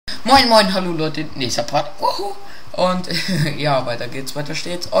Moin moin, hallo Leute, nächster Part. Und ja, weiter geht's, weiter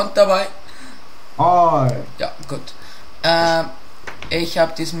steht's. Und dabei. Hi. Ja, gut. Ich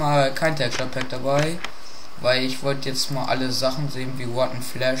habe diesmal kein Texture Pack dabei, weil ich wollte jetzt mal alle Sachen sehen wie Rotten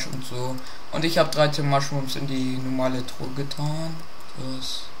Flash und so. Und ich habe 13 Mushrooms in die normale Truhe getan.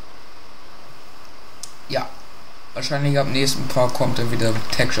 Das ja, wahrscheinlich am nächsten Part kommt dann wieder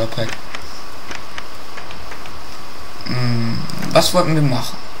Texture Pack. Was wollten wir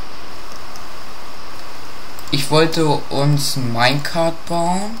machen? Ich wollte uns ein Minecart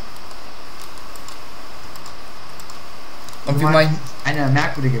bauen. Und wie mein eine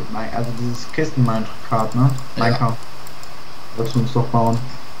merkwürdige, also dieses Kisten-Minecart, ne? Minecart. Wolltest du uns doch bauen?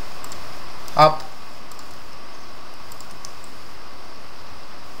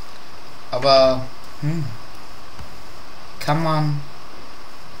 Aber kann man,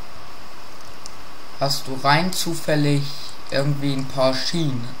 hast du rein zufällig irgendwie ein paar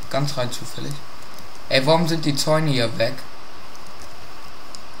Schienen, ganz rein zufällig? Ey, warum sind die Zäune hier weg?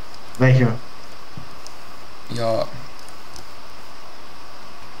 Welche? Ja.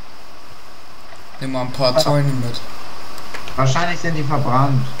 Nimm mal ein paar Zäune mit. Wahrscheinlich sind die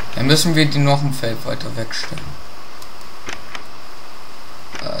verbrannt. Dann müssen wir die noch ein Feld weiter wegstellen.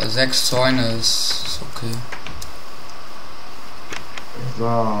 6 Zäune ist okay.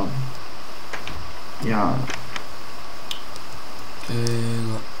 So. Ja.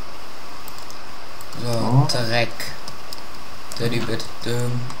 So, Oh. Dreck.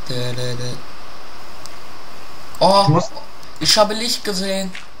 Oh, ich habe Licht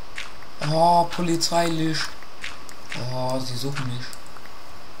gesehen. Oh, Polizeilicht. Oh, sie suchen mich.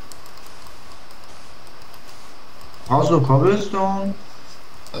 Brauchst du Cobblestone?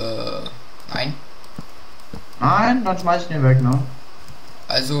 Nein. Nein, dann schmeiß ich den weg, ne?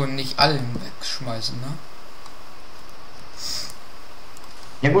 Also nicht allen wegschmeißen, ne?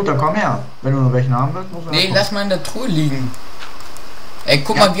 Ja gut, dann komm her. Wenn du noch welchen haben willst, musst du. Nee, lass mal in der Truhe liegen. Ey,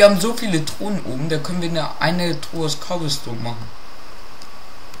 guck mal, wir haben so viele Truhen oben, da können wir eine Truhe aus Cobblestone machen.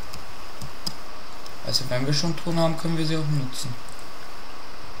 Also wenn wir schon Truhen haben, können wir sie auch nutzen.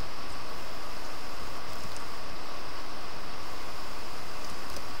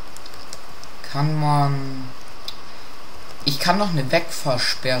 Kann man... Ich kann noch eine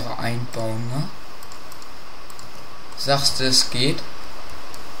Wegfahrsperre einbauen, ne? Sagst du, es geht?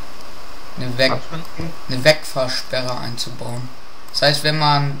 Eine Wegfahrsperre einzubauen. Das heißt, wenn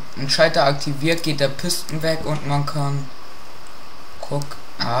man einen Schalter aktiviert, geht der Pisten weg und man kann... Guck,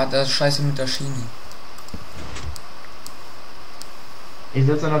 das ist scheiße mit der Schiene. Ich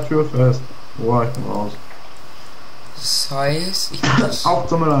sitze an der Tür fest. Boah, ich bin raus. Das heißt, ich muss... Auf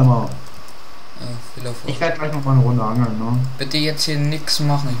zum Mülleimer. Viel Erfolg. Ich werde gleich noch mal eine Runde angeln, ne? Bitte jetzt hier nichts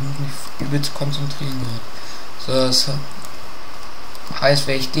machen, ich muss mich übelst konzentrieren gerade. So, das heißt,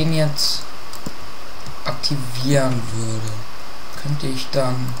 wenn ich den jetzt aktivieren würde,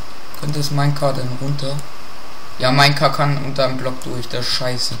 könnte es Minecart dann runter? Ja, Minecart kann unter einem Block durch, das ist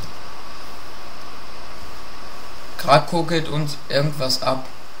scheiße. Gerade guckelt uns irgendwas ab.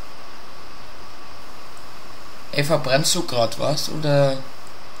 Ey, verbrennst du gerade was oder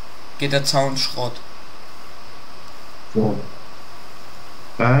geht der Zaun Schrott? So.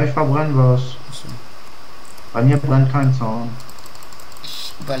 Ich verbrenne was. Achso. Bei mir brennt kein Zaun.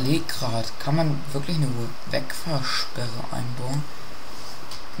 Ich überlege gerade, kann man wirklich eine Wegfahrsperre einbauen?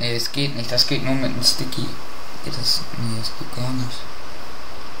 Nee, es geht nicht, das geht nur mit einem Sticky. Geht das? Nee, das geht gar nicht.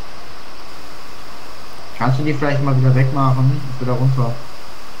 Kannst du die vielleicht mal wieder wegmachen? Wieder runter.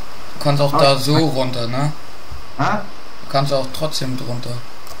 Du kannst auch da so runter, ne? Ah? Du kannst auch trotzdem drunter.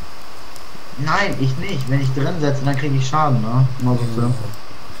 Nein, ich nicht. Wenn ich drin setze, dann kriege ich Schaden, ne? Immer so simpel.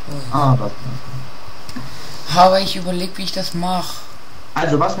 Das. Aber ich überlege, wie ich das mache.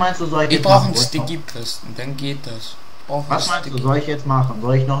 Also, was meinst du, soll ich Ich brauche einen Sticky-Pisten, dann geht das. Was meinst du, soll ich jetzt machen?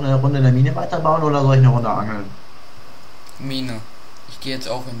 Soll ich noch eine Runde in der Mine weiterbauen oder soll ich eine Runde angeln? Mine. Ich gehe jetzt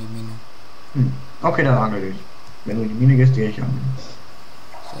auch in die Mine. Okay, dann angel ich. Wenn du in die Mine gehst, gehe ich an.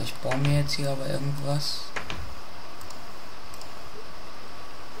 So, ich baue mir jetzt hier aber irgendwas.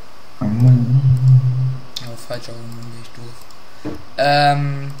 Ja, falscher Runde gehe ich durch.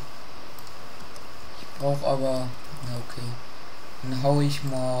 Ich brauche aber... Na okay. Dann hau ich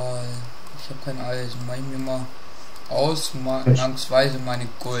mal... Ich habe kein Eisen. Mach ich mir mal ausnahmsweise meine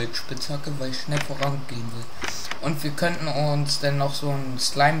Goldspitzhacke, weil ich schnell vorangehen will. Und wir könnten uns dann noch so ein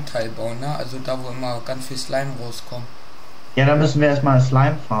Slime-Teil bauen, ne? Also da, wo immer ganz viel Slime rauskommt. Ja, dann müssen wir erstmal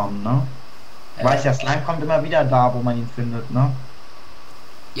Slime farmen, ne? Weißt ja, Slime kommt immer wieder da, wo man ihn findet, ne?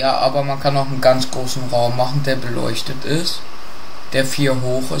 Ja, aber man kann auch einen ganz großen Raum machen, der beleuchtet ist. Der 4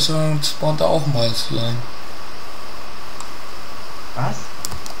 hoch ist und spawnt auch mal Slime. Was?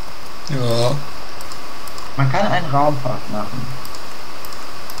 Ja. Man kann einen Raumfahrt machen.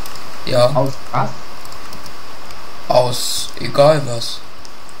 Ja. Aus was? Aus egal was.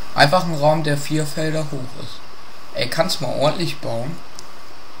 Einfach ein Raum, der 4 Felder hoch ist. Ey, kannst mal ordentlich bauen?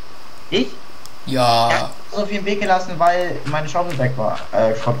 Ich? Ja. Ja, so viel im Weg gelassen, weil meine Schaufel weg war,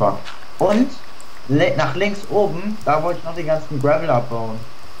 Schrott war. Und nach links oben, da wollte ich noch die ganzen Gravel abbauen.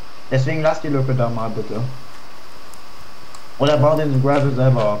 Deswegen lass die Lücke da mal bitte. Oder bau den Gravel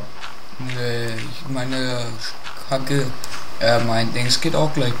selber ab. Nee, ich meine Kacke. Mein Dings geht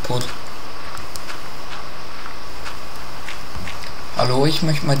auch gleich putt. Hallo, ich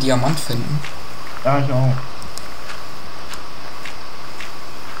möchte mal Diamant finden. Ja, ich auch.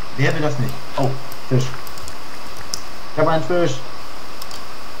 Wer will das nicht? Oh, Fisch. Ich habe einen Fisch.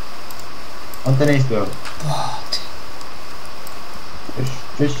 Und der nächste. Boah, Fisch,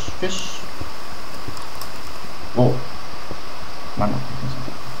 Fisch, Fisch. Oh. Mann.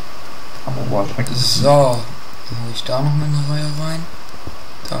 Aber boah, schmeckt das. so. Hol ich da noch meine Reihe rein?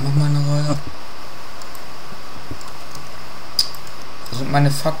 Da noch meine Reihe. Wo sind meine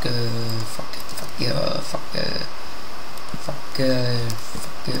Fackel? Fackel.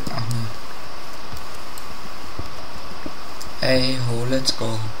 Ach ne. Hey, ho, let's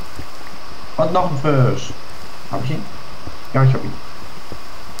go. Und noch ein Fisch. Hab ich ihn? Ja, ich hab ihn.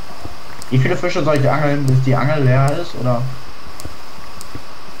 Wie viele Fische soll ich angeln, bis die Angel leer ist, oder?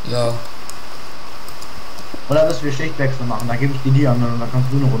 Ja. Oder bis wir Schichtwechsel machen, dann gebe ich dir die Angel und dann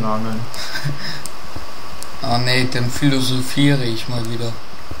kannst du eine Runde angeln. Ah ne, dann philosophiere ich mal wieder.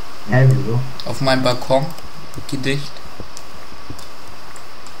 Hä, wieso? Auf meinem Balkon. Gedicht.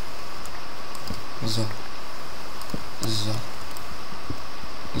 So.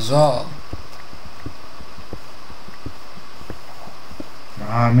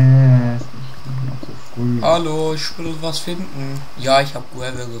 Ja, Mist. Noch zu früh. Hallo, ich will was finden. Ja, ich habe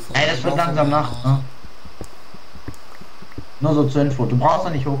Gravel gefunden. Ey, das wird langsam Nacht, ne? Nur so zur Info. Du brauchst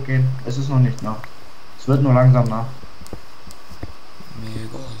noch nicht hochgehen. Es ist noch nicht Nacht. Es wird nur langsam Nacht. Mir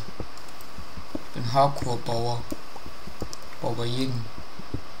egal. Ich bin Hardcore-Bauer. Bau bei jedem.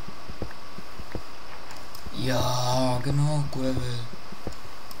 Ja, genau, Gravel.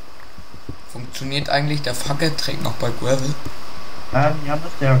 Funktioniert eigentlich der Fackeltrick noch bei Gravel? Ja,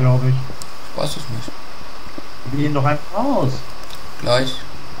 müsste ja, glaube ich. Ich weiß es nicht. Wir gehen doch einfach raus. Gleich.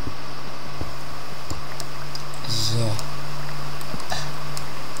 So.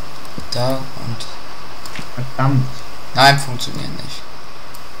 Da und... Verdammt. Nein, funktioniert nicht.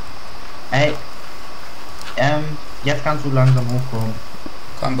 Ey. Jetzt kannst du langsam hochkommen.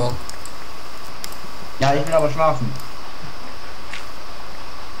 Kein Bock. Ja, ich will aber schlafen.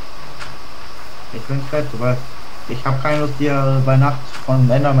 Ich will ins Bett, du weißt. Ich habe keine Lust, dir bei Nacht von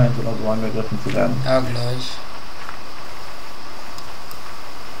Endermans oder so angegriffen zu werden. Ja, gleich.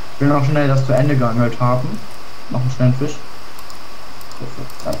 Ich will noch schnell das zu Ende geangelt haben. Noch einen schnellen Fisch.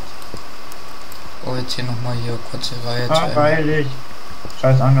 Oh, jetzt hier nochmal hier kurze Reihe zu Ende. Freilich.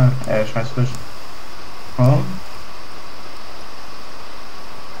 Scheiß Angel. Scheiß Fisch. Komm.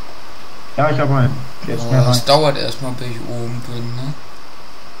 Ja, ich habe einen. Jetzt Oh, mehr rein. das dauert erstmal, bis ich oben bin, ne?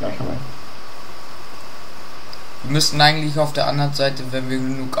 Ja, ich habe einen. Wir müssten eigentlich auf der anderen Seite, wenn wir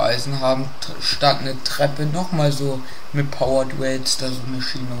genug Eisen haben, statt eine Treppe nochmal so mit Powered Weights da so eine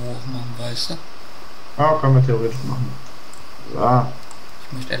Schiene hoch machen, weißt du? Ja, können wir theoretisch machen. Ja.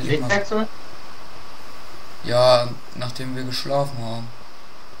 Ich möchte endlich mal... Wechsel? Ja, nachdem wir geschlafen haben.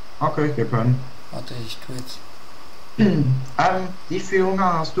 Okay, wir können. Warte, ich tu jetzt Wie viel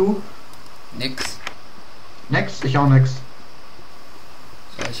Hunger hast du? nix. Nix? Ich auch nix.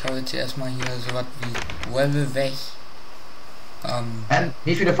 So, ich hau jetzt hier erstmal hier so was wie Level weg.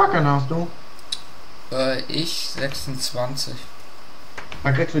 Wie viele Fackeln hast du? Ich 26.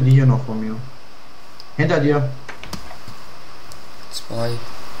 Dann kriegst du die hier noch von mir. Hinter dir. 2.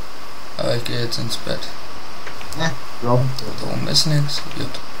 Aber ich gehe jetzt ins Bett. Ne, glaub. Da oben ist nichts. Gut.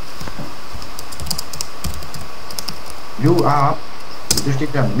 Blue up. Da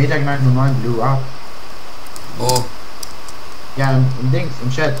steht da Meter 909 Blue up. Wo? Ja, im Dings, im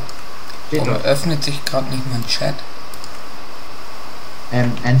Chat. Steht Warum da. öffnet sich gerade nicht mein Chat?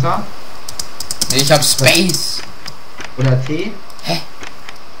 Enter. Nee, ich hab Space. Oder T. Hä?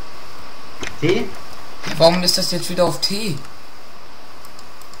 T. Warum ist das jetzt wieder auf T?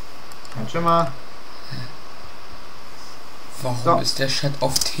 Dann schon mal. Warum So. ist der Chat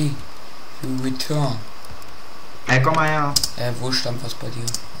auf T? You return. Ey, komm mal her. Wo stand was bei dir?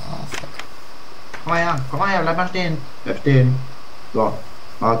 Ah, fuck. Komm mal her, bleib mal stehen. Bleib stehen. So,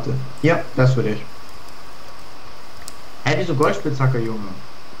 warte. Hier, das für dich. Hey, diese Goldspitzhacke, Junge.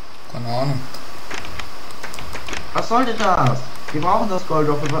 Keine Ahnung. Was sollte das? Wir brauchen das Gold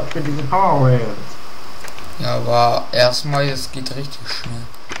doch für diese Power Rails. Ja, aber erstmal, es geht richtig schnell.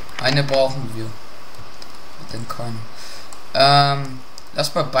 Eine brauchen wir. Denn keine.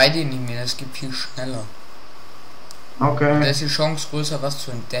 Lass mal beide nehmen, das geht viel schneller. Okay. Da ist die Chance größer, was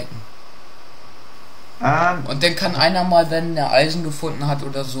zu entdecken. Ähm, Und dann kann einer mal, wenn er Eisen gefunden hat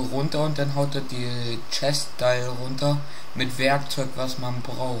oder so, runter und dann haut er die Chest-Teil runter mit Werkzeug, was man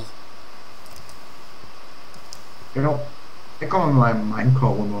braucht. genau. Wir kommen mal in meinen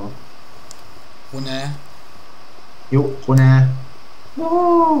Chor rüber. Ohne, Jo, ohne.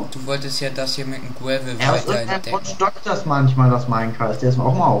 Oh. du wolltest ja das hier mit dem Gravel Ja, aus weiter irgendeinem Grund entdecken. stockt das manchmal, das Minecraft. Der ist mir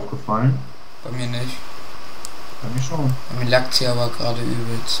auch mal aufgefallen. Bei mir nicht. Bei mir schon. Bei mir lag's hier aber gerade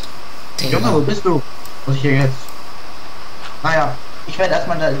übelst. Junge, wo bist du? Muss ich hier jetzt? Naja, ich werde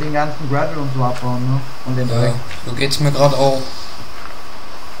erstmal den ganzen Gravel und so abbauen, ne? Und den Ja, Dreck. so geht's mir gerade auch.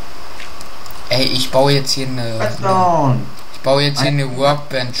 Ey, ich baue jetzt hier eine Redstone! ich baue jetzt hier eine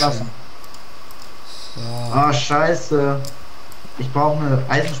Workbench Klasse. hin. So. Ah, scheiße. Ich brauche eine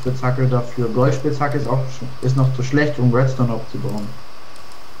Eisenspitzhacke dafür. Goldspitzhacke ist noch zu schlecht, um Redstone aufzubauen.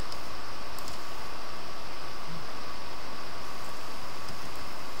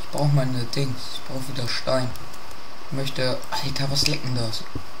 Ich brauche meine Dings. Ich brauche wieder Stein. Ich möchte. Alter, was lecken das?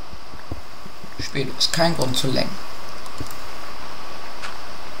 Spiel, du hast keinen Grund zu lecken.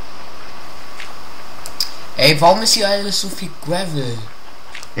 Ey, warum ist hier alles so viel Gravel?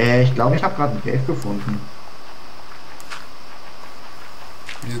 Ich glaube, ich habe gerade ein Cave gefunden.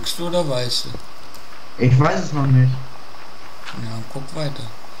 Lügst du oder weißt du? Ich weiß es noch nicht. Ja, guck weiter.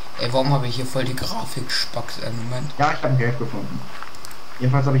 Ey, warum habe ich hier voll die Grafik-Spacks? Einen Moment. Ja, ich habe ein Cave gefunden.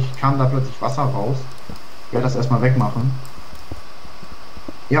 Jedenfalls kam da plötzlich Wasser raus. Ich werde das erstmal wegmachen.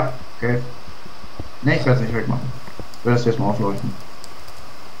 Ja, Cave. Ne, ich werde es nicht wegmachen. Ich werde das jetzt mal aufleuchten.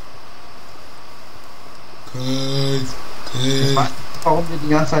 Ich weiß nicht, warum wir die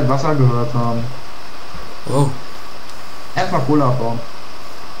ganze Zeit Wasser gehört haben. Oh. Erstmal Kohle abbauen.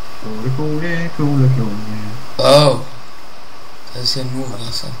 Kohle. Oh. Das ist ja nur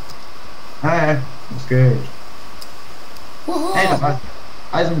Wasser. Hey, was geht? Wuhu. Hey, das heißt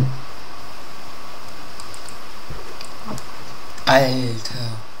Eisen. Alter.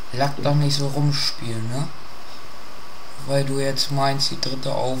 Lack doch nicht so rumspielen, ne? Weil du jetzt meinst, die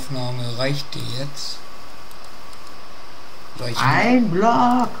dritte Aufnahme reicht dir jetzt. Soll ich Ein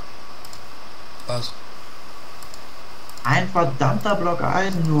Block. was? Ein verdammter Block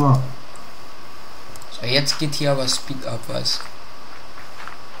Eisen nur. So, jetzt geht hier aber Speed up, was?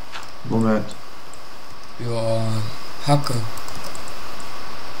 Moment. Ja, Hacke.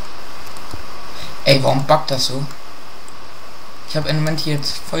 Ey, warum buggt das so? Ich habe im Moment hier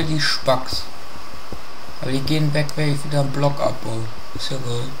jetzt voll die Spacks. Aber die gehen weg, wenn ich wieder einen Block abbaue. Ist ja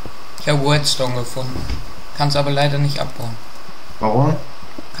geil. Ich habe Redstone gefunden. Kann's aber leider nicht abbauen. Warum?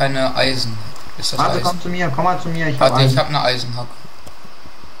 Keine Eisen. Ist das Warte, Eisen? komm zu mir, komm mal zu mir. Warte, ich habe eine Eisenhacke.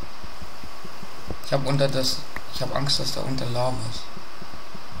 Ich habe Angst, dass da unter Lava ist.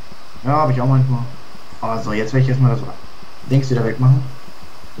 Ja, habe ich auch manchmal. Also jetzt werde ich erstmal das Dings wieder wegmachen.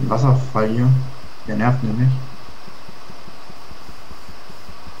 Den Wasserfall hier. Der nervt nämlich.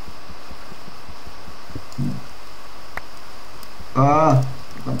 Ah.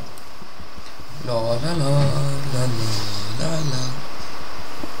 La la la la la la la.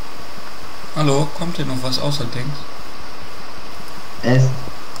 Hallo, kommt hier noch was außer Dings? Es.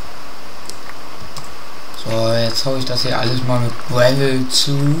 So, jetzt hau ich das hier alles mal mit Gravel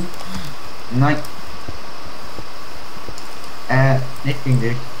zu. Nein. Nicht gegen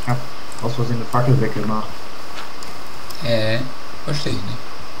dich. Ich habe aus Versehen eine Fackel weggemacht. Verstehe ich nicht.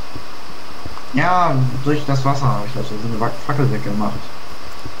 Ja, durch das Wasser habe ich aus Versehen eine Fackel weggemacht.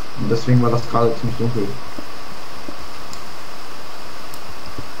 Und deswegen war das gerade ziemlich dunkel.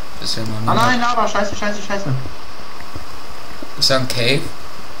 Ist ja noch nicht. Ah nein, Lava, scheiße. Ist da ein Cave?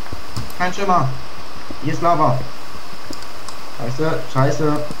 Kein Schimmer. Hier ist Lava.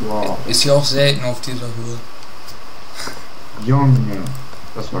 Scheiße. Wow. Ist ja auch selten auf dieser Höhe. Junge,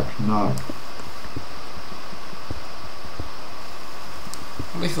 das war knapp.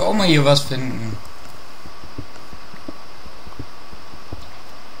 Aber ich will auch mal hier was finden.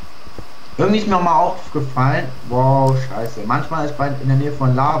 Irgendwie ist mir auch mal aufgefallen, wow, scheiße. Manchmal ist in der Nähe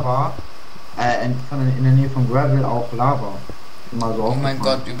von Lava, in der Nähe von Gravel auch Lava. Immer so Oh mein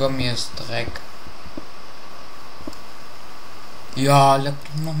Gott, über mir ist Dreck. Ja, leck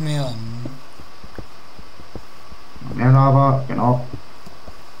doch noch mehr. Mehr Lava, genau.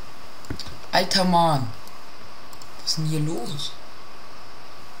 Alter Mann. Was ist denn hier los?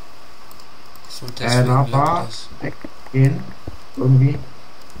 So, deswegen Lava das.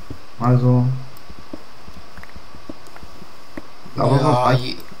 Aber Ja, was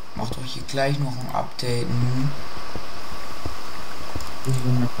macht doch hier gleich noch ein Update.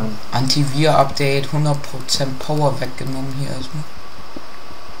 Antivir-Update, 100% Power weggenommen hier erstmal.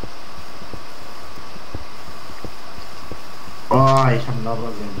 Oh, ich habe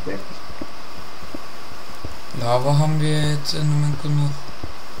Lavasee entdeckt. Lava haben wir jetzt im Moment genug.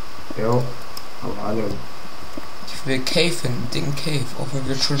 Jo, aber alle. Ich will Cave finden, den Cave, auch wenn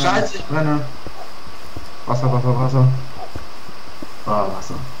wir schon... Scheiße, ich brenne. Wasser, Wasser, Wasser. Ah,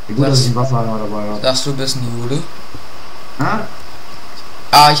 Wasser. Wie gut, dass ich ein Wasserheimer dabei habe. Sagst du, bist ein Jude? Ha?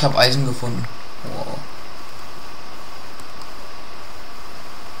 Ah, ich habe Eisen gefunden. Wow.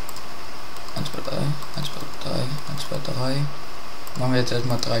 1, 2, 3, 1, 2, 3, 1, 2, 3. Machen wir jetzt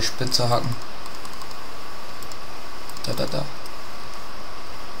erstmal 3 spitze Hacken. Da.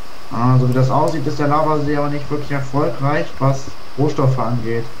 Ah, so wie das aussieht, ist der Lavasee aber nicht wirklich erfolgreich, was Rohstoffe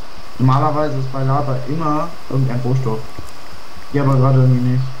angeht. Normalerweise ist bei Lava immer irgendein Rohstoff. Hier aber gerade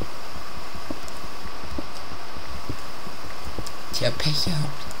irgendwie nicht. Tja, Pech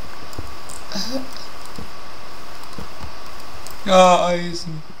gehabt. Ja,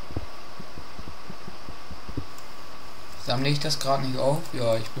 Eisen. Sammle ich das gerade nicht auf?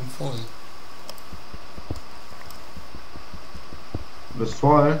 Ja, ich bin voll. Du bist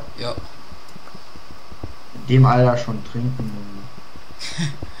voll. Ja. In dem Alter schon trinken.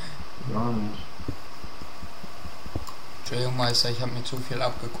 Gar nicht. Entschuldigung, Meister, ich habe mir zu viel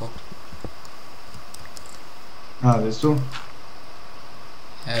abgeguckt. Ah, willst du?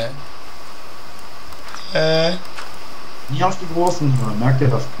 Nicht auf die Großen hören, merkt ihr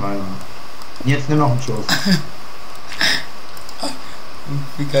das, Kleiner? Jetzt nimm noch einen Schuss.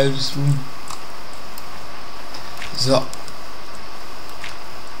 Wie geil bist du? So.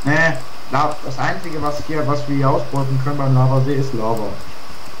 Nee, das Einzige, was wir hier ausbeuten können beim Lavasee, ist Lava.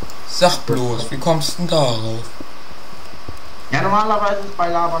 Sag bloß, wie kommst du denn darauf? Ja, normalerweise ist bei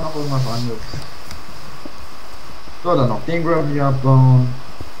Lava noch irgendwas anderes. So, dann noch den Gravel hier abbauen.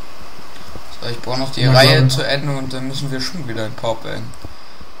 So, ich brauche noch die Reihe zu Ende und dann müssen wir schon wieder ein Pop beenden.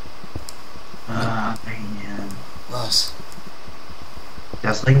 Ah, ja. Was?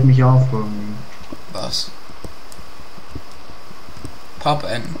 Das regt mich auf irgendwie. Was? Pop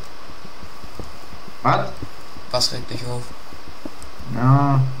enden. Was? Was regt dich auf?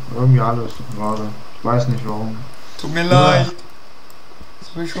 Ja, irgendwie alles gerade. Ich weiß nicht warum. Tut mir leid. Das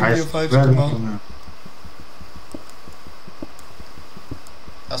habe ich schon wieder falsch gemacht.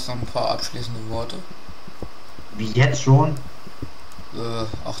 Hast noch ein paar abschließende Worte? Wie jetzt schon?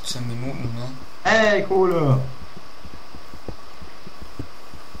 18 Minuten, ne? Ey, Kohle!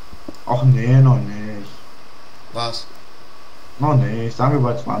 Ach nee, noch nicht. Was? Noch nicht. Ich sage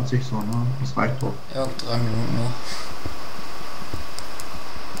bei 20 so, ne? Das reicht doch. Ja, 3 Minuten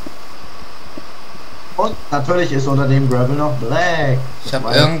noch. Und natürlich ist unter dem Gravel noch Black. Ich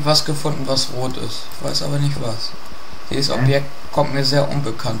habe irgendwas gefunden, was rot ist. Ich weiß aber nicht was. Dieses Objekt kommt mir sehr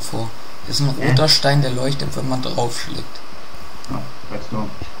unbekannt vor. Das ist ein roter Stein, der leuchtet, wenn man draufschlägt. Ja, weißt du.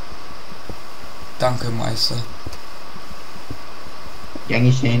 Danke, Meister.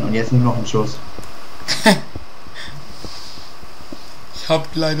 Gängig stehen und jetzt nur noch einen Schuss. Ich hab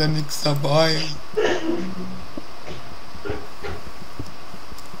leider nichts dabei.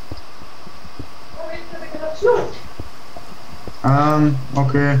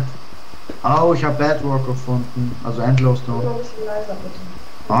 Okay. Oh, ich habe Bedrock gefunden. Also endlos noch.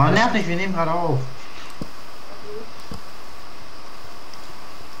 Oh, nerv nicht, wir nehmen gerade auf.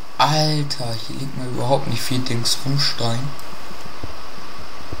 Alter, hier liegt mir überhaupt nicht viel Dings rum, Stein.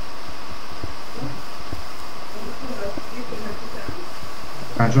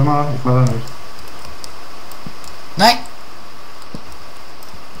 Kein Schimmer, ich war da nicht. Nein!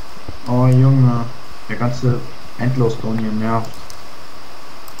 Oh Junge, der ganze Endloston hier nervt.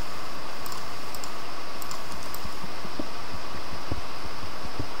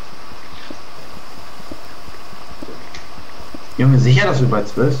 Junge, sicher, dass wir bei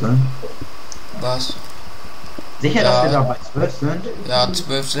 12 sind? Was? Sicher, dass wir da bei 12 sind? Ja,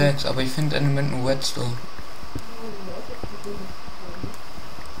 12,6, aber ich finde im Moment nur Redstone.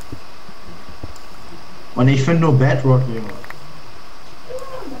 Und ich finde nur Bedrock hier.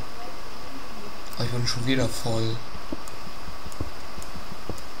 Ich bin schon wieder voll.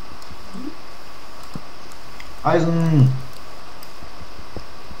 Eisen!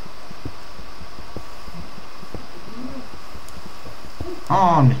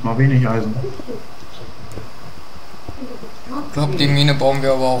 Oh, nicht mal wenig Eisen. Ich glaube, die Mine bauen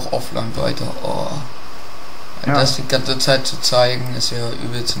wir aber auch offline weiter. Oh. Ja. Das die ganze Zeit zu zeigen, ist ja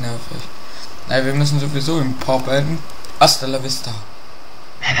übelst nervig. Naja, wir müssen sowieso im Pop enden. Hasta la vista.